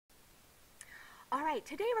Alright,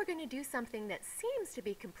 today we're going to do something that seems to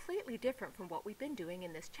be completely different from what we've been doing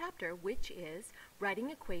in this chapter, which is writing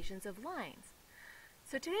equations of lines.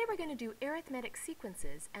 So today we're going to do arithmetic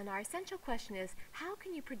sequences, and our essential question is, how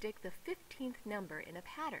can you predict the 15th number in a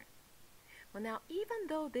pattern? Well, now, even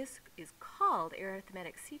though this is called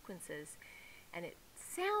arithmetic sequences, and it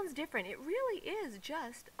sounds different, it really is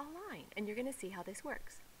just a line, and you're going to see how this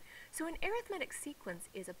works. So an arithmetic sequence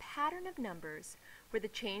is a pattern of numbers where the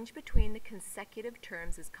change between the consecutive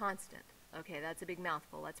terms is constant. Okay, that's a big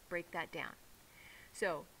mouthful. Let's break that down.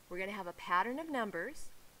 So we're going to have a pattern of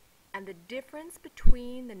numbers, and the difference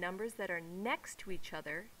between the numbers that are next to each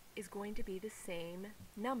other is going to be the same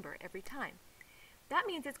number every time. That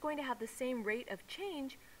means it's going to have the same rate of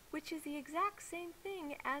change, which is the exact same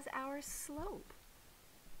thing as our slope.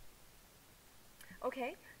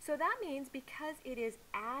 Okay, so that means because it is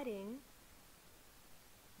adding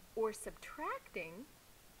or subtracting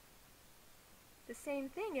the same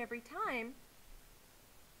thing every time,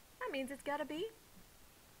 that means it's got to be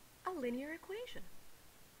a linear equation.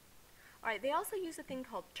 All right, they also use a thing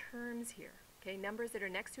called terms here, okay, numbers that are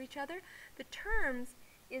next to each other. The terms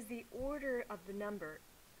is the order of the number,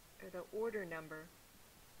 or the order number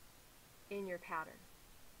in your pattern.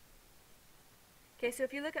 Okay, so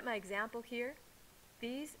if you look at my example here,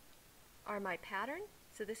 these are my pattern.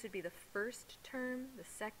 So this would be the first term, the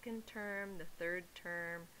second term, the third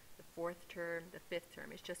term, the fourth term, the fifth term.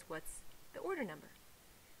 It's just what's the order number.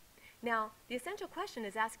 Now, the essential question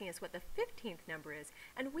is asking us what the 15th number is,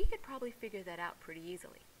 and we could probably figure that out pretty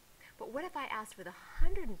easily. But what if I asked for the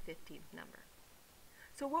 115th number?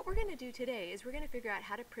 So what we're going to do today is we're going to figure out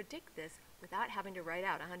how to predict this without having to write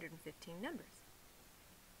out 115 numbers.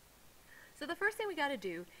 So the first thing we got to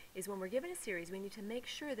do is when we're given a series, we need to make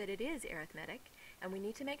sure that it is arithmetic, and we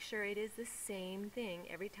need to make sure it is the same thing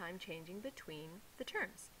every time changing between the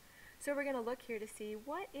terms. So we're going to look here to see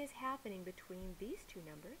what is happening between these two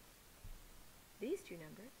numbers, these two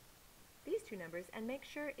numbers, these two numbers, and make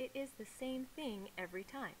sure it is the same thing every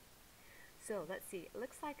time. So let's see, it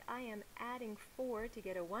looks like I am adding 4 to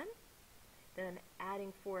get a 1, then I'm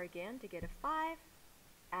adding 4 again to get a 5,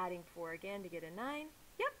 adding 4 again to get a 9.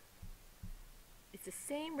 Yep, it's the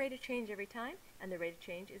same rate of change every time, and the rate of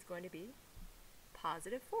change is going to be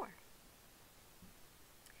positive 4.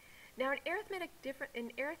 Now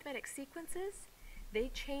in arithmetic sequences, they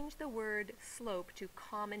change the word slope to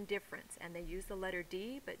common difference, and they use the letter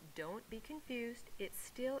D, but don't be confused. It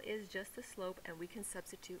still is just the slope, and we can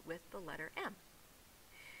substitute with the letter M.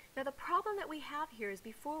 Now the problem that we have here is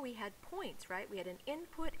before we had points, right? We had an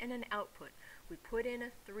input and an output. We put in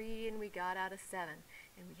a 3 and we got out a 7,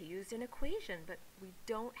 and we used an equation, but we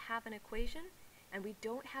don't have an equation, and we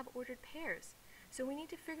don't have ordered pairs. So we need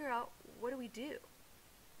to figure out, what do we do?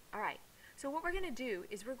 All right. So what we're going to do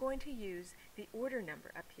is we're going to use the order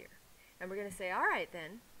number up here. And we're going to say, all right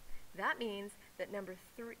then, that means that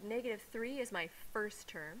negative 3 is my first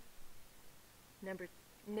term.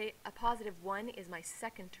 A positive 1 is my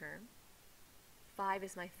second term. 5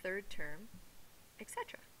 is my third term,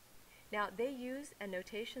 etc. Now they use a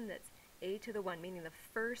notation that's a to the 1, meaning the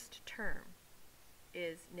first term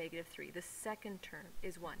is negative 3. The second term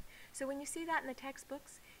is 1. So when you see that in the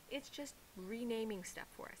textbooks, it's just renaming stuff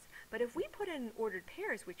for us. But if we put in ordered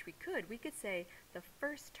pairs, which we could say the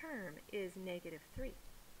first term is negative 3.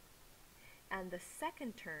 And the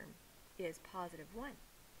second term is positive 1.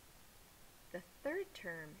 The third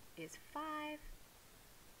term is 5.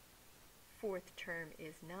 Fourth term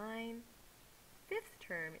is 9. Fifth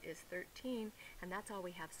term is 13. And that's all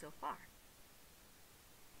we have so far.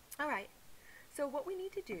 All right. So what we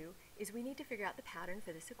need to do is we need to figure out the pattern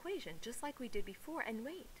for this equation, just like we did before. And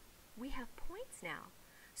wait, we have points now.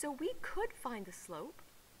 So we could find the slope,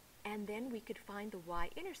 and then we could find the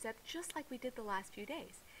y-intercept just like we did the last few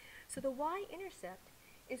days. So the y-intercept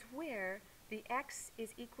is where the x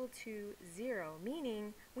is equal to 0,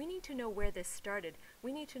 meaning we need to know where this started.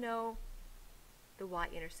 We need to know the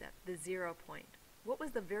y-intercept, the 0 point. What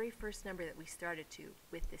was the very first number that we started to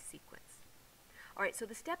with this sequence? All right, so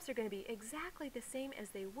the steps are going to be exactly the same as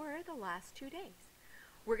they were the last 2 days.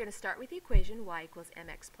 We're going to start with the equation y equals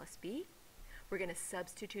mx plus b. We're going to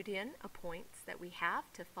substitute in a points that we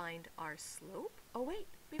have to find our slope. Oh wait,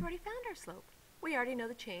 we've already found our slope. We already know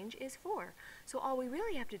the change is 4. So all we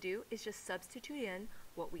really have to do is just substitute in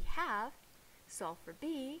what we have, solve for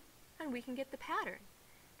b, and we can get the pattern.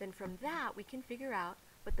 Then from that we can figure out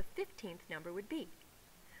what the 15th number would be.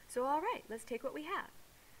 So all right, let's take what we have.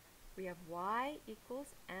 We have y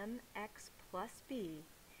equals mx plus b,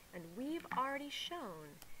 and we've already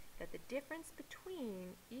shown that the difference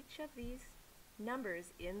between each of these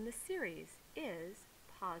numbers in the series is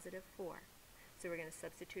positive 4. So we're going to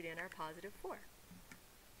substitute in our positive 4.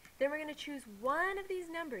 Then we're going to choose one of these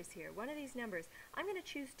numbers here, one of these numbers. I'm going to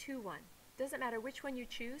choose 2, 1. Doesn't matter which one you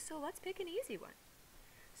choose, so let's pick an easy one.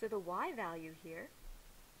 So the y value here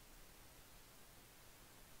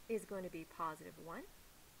is going to be positive 1,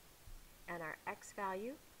 and our x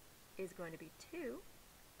value is going to be 2.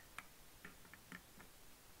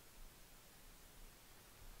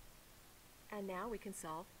 And now we can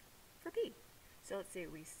solve for b. So let's see,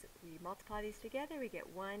 we multiply these together, we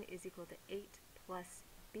get 1 is equal to 8 plus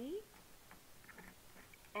b,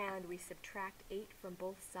 and we subtract 8 from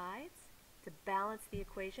both sides to balance the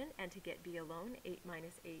equation and to get b alone. 8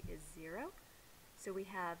 minus 8 is 0. So we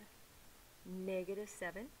have negative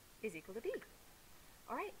 7 is equal to b.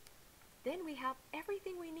 All right, then we have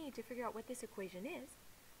everything we need to figure out what this equation is,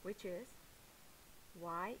 which is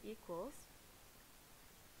y equals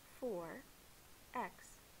 4x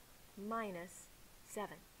minus 7.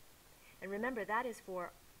 And remember, that is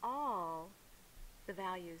for all the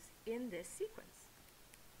values in this sequence.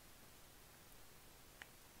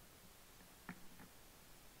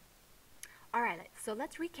 All right, so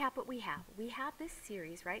let's recap what we have. We have this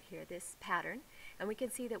series right here, this pattern, and we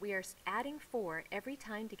can see that we are adding 4 every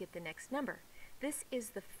time to get the next number. This is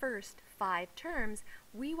the first 5 terms.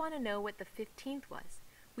 We want to know what the 15th was.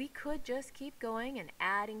 We could just keep going and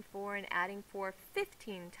adding 4 and adding 4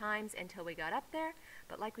 15 times until we got up there,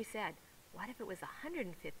 but like we said, what if it was the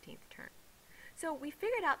 115th term? So we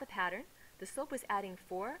figured out the pattern. The slope was adding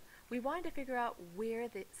 4. We wanted to figure out where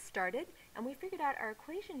it started, and we figured out our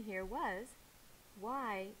equation here was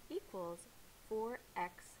y equals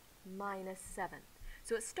 4x minus 7.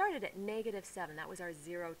 So it started at negative 7. That was our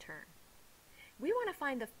 0 term. We want to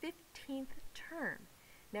find the 15th term.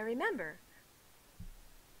 Now remember,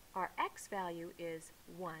 our x value is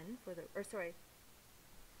 1 for the,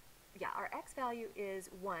 our x value is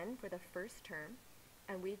 1 for the first term,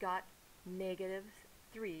 and we got negative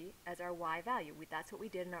 3 as our y value. That's what we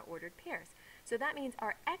did in our ordered pairs. So that means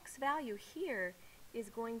our x value here is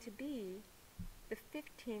going to be the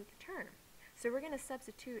 15th term. So we're going to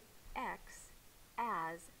substitute x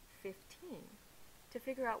as 15 to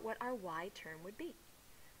figure out what our y term would be.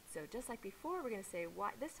 So just like before, we're going to say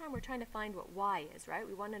y. This time we're trying to find what y is, right?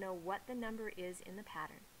 We want to know what the number is in the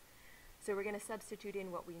pattern. So we're going to substitute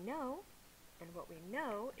in what we know, and what we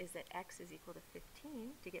know is that x is equal to 15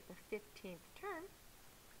 to get the 15th term,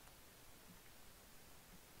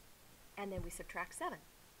 and then we subtract 7.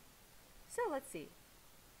 So let's see.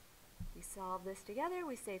 We solve this together.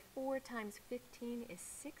 We say 4 times 15 is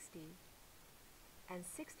 60, and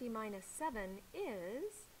 60 minus 7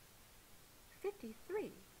 is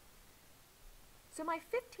 53. So my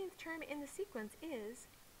 15th term in the sequence is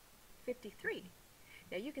 53.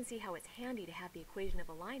 Now you can see how it's handy to have the equation of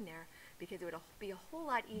a line there, because it would be a whole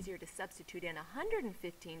lot easier to substitute in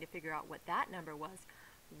 115 to figure out what that number was,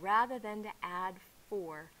 rather than to add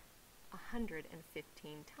 4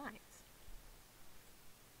 115 times.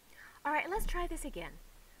 All right, let's try this again.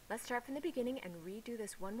 Let's start from the beginning and redo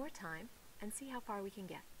this one more time and see how far we can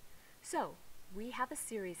get. So we have a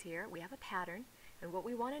series here, we have a pattern, and what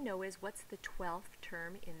we want to know is what's the 12th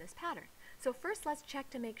term in this pattern. So first let's check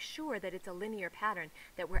to make sure that it's a linear pattern,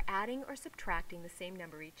 that we're adding or subtracting the same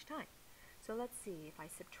number each time. So let's see, if I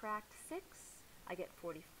subtract 6, I get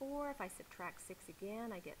 44. If I subtract 6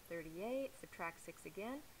 again, I get 38. Subtract 6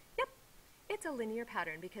 again. Yep, it's a linear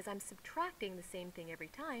pattern because I'm subtracting the same thing every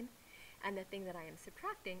time, and the thing that I am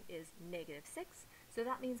subtracting is negative 6. So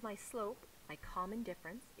that means my slope, my common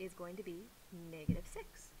difference, is going to be negative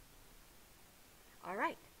 6. All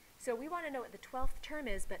right, so we want to know what the 12th term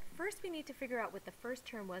is, but first we need to figure out what the first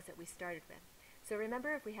term was that we started with. So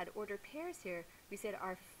remember, if we had ordered pairs here, we said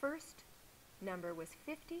our first number was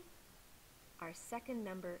 50, our second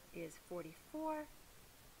number is 44,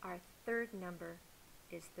 our third number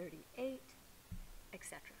is 38,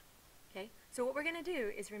 etc. Okay, so what we're going to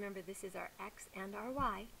do is, remember, this is our x and our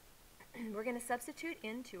y. We're going to substitute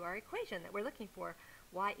into our equation that we're looking for,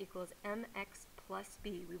 y equals mx plus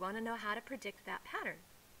b. We want to know how to predict that pattern.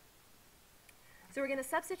 So we're going to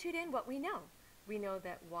substitute in what we know. We know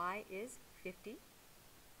that y is 50.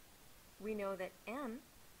 We know that m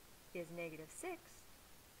is negative 6.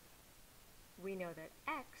 We know that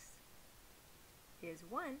x is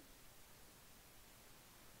 1.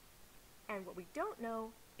 And what we don't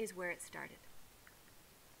know is where it started.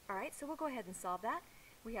 All right, so we'll go ahead and solve that.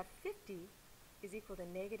 We have 50 is equal to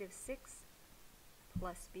negative 6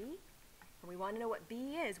 plus b. And we want to know what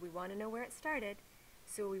b is. We want to know where it started.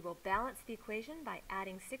 So we will balance the equation by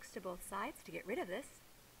adding 6 to both sides to get rid of this.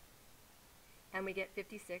 And we get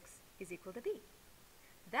 56 is equal to b.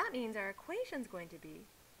 That means our equation is going to be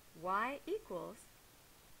y equals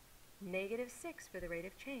 -6 for the rate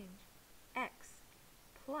of change, x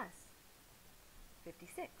plus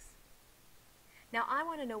 56. Now I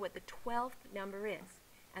want to know what the 12th number is,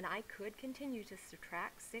 and I could continue to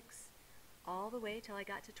subtract 6 all the way till I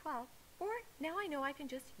got to 12, or now I know I can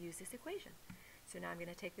just use this equation. So now I'm going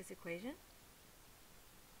to take this equation,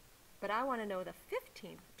 but I want to know the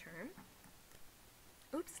 15th term.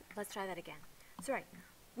 Oops, let's try that again. So right,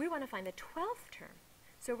 we want to find the 12th term.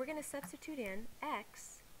 So we're going to substitute in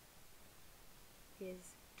x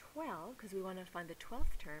is 12, because we want to find the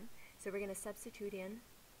 12th term. So we're going to substitute in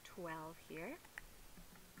 12 here,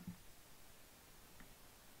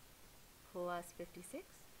 plus 56.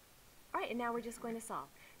 All right, and now we're just going to solve.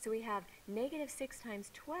 So we have -6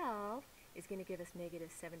 times 12 is going to give us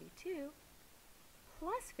 -72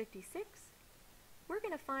 plus 56. We're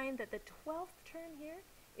going to find that the 12th term here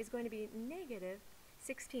is going to be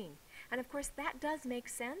 -16. And of course that does make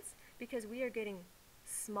sense because we are getting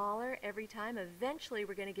smaller every time. Eventually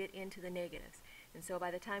we're going to get into the negatives. And so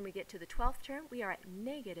by the time we get to the 12th term, we are at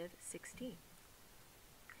 -16.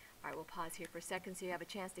 All right, we'll pause here for a second so you have a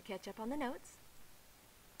chance to catch up on the notes.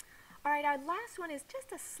 All right, our last one is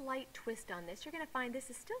just a slight twist on this. You're going to find this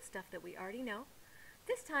is still stuff that we already know.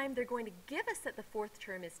 This time they're going to give us that the 4th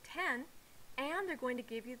term is 10, and they're going to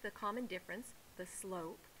give you the common difference, the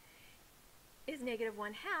slope, is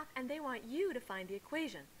 -1/2, and they want you to find the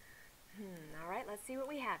equation. All right, let's see what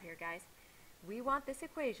we have here, guys. We want this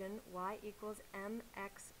equation, y equals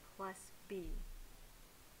mx plus b.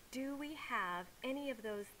 Do we have any of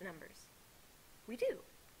those numbers? We do.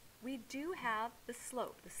 We do have the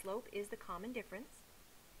slope. The slope is the common difference,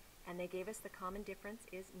 and they gave us the common difference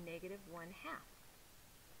is -1/2.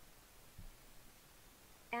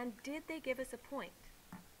 And did they give us a point?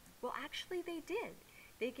 Well, actually they did.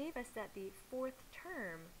 They gave us that the 4th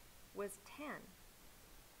term was 10.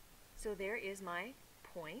 So there is my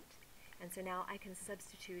point. And so now I can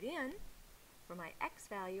substitute in, for my x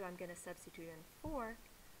value, I'm going to substitute in 4.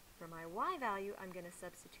 For my y value, I'm going to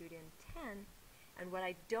substitute in 10. And what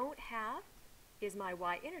I don't have is my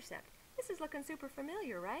y-intercept. This is looking super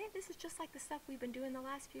familiar, right? This is just like the stuff we've been doing the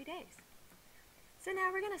last few days. So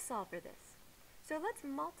now we're going to solve for this. So let's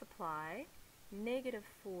multiply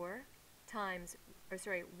 -4 times, or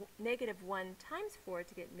sorry, -1 times 4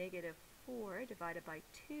 to get -4 divided by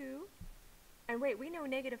 2. And wait, we know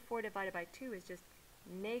 -4 divided by 2 is just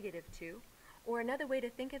 -2. Or another way to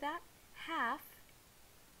think of that, half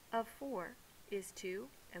of 4 is 2,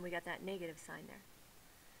 and we got that negative sign there.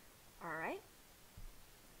 All right,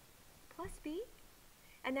 plus b.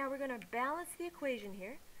 And now we're going to balance the equation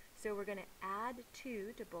here. So we're going to add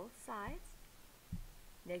 2 to both sides.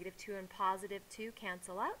 -2 and +2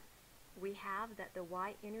 cancel out. We have that the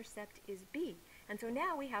y-intercept is b. And so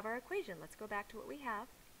now we have our equation. Let's go back to what we have.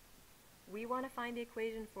 We want to find the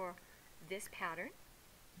equation for this pattern.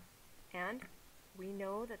 And we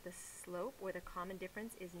know that the slope, or the common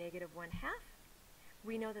difference, is -1/2.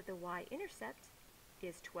 We know that the y-intercept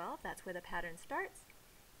is 12. That's where the pattern starts.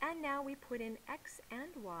 And now we put in x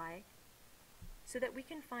and y so that we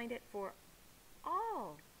can find it for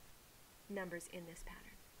all numbers in this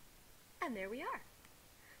pattern. And there we are.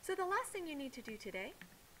 So the last thing you need to do today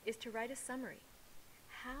is to write a summary.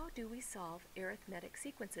 How do we solve arithmetic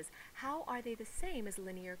sequences? How are they the same as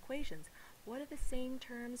linear equations? What are the same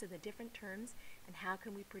terms and the different terms, and how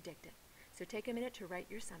can we predict it? So take a minute to write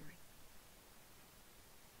your summary.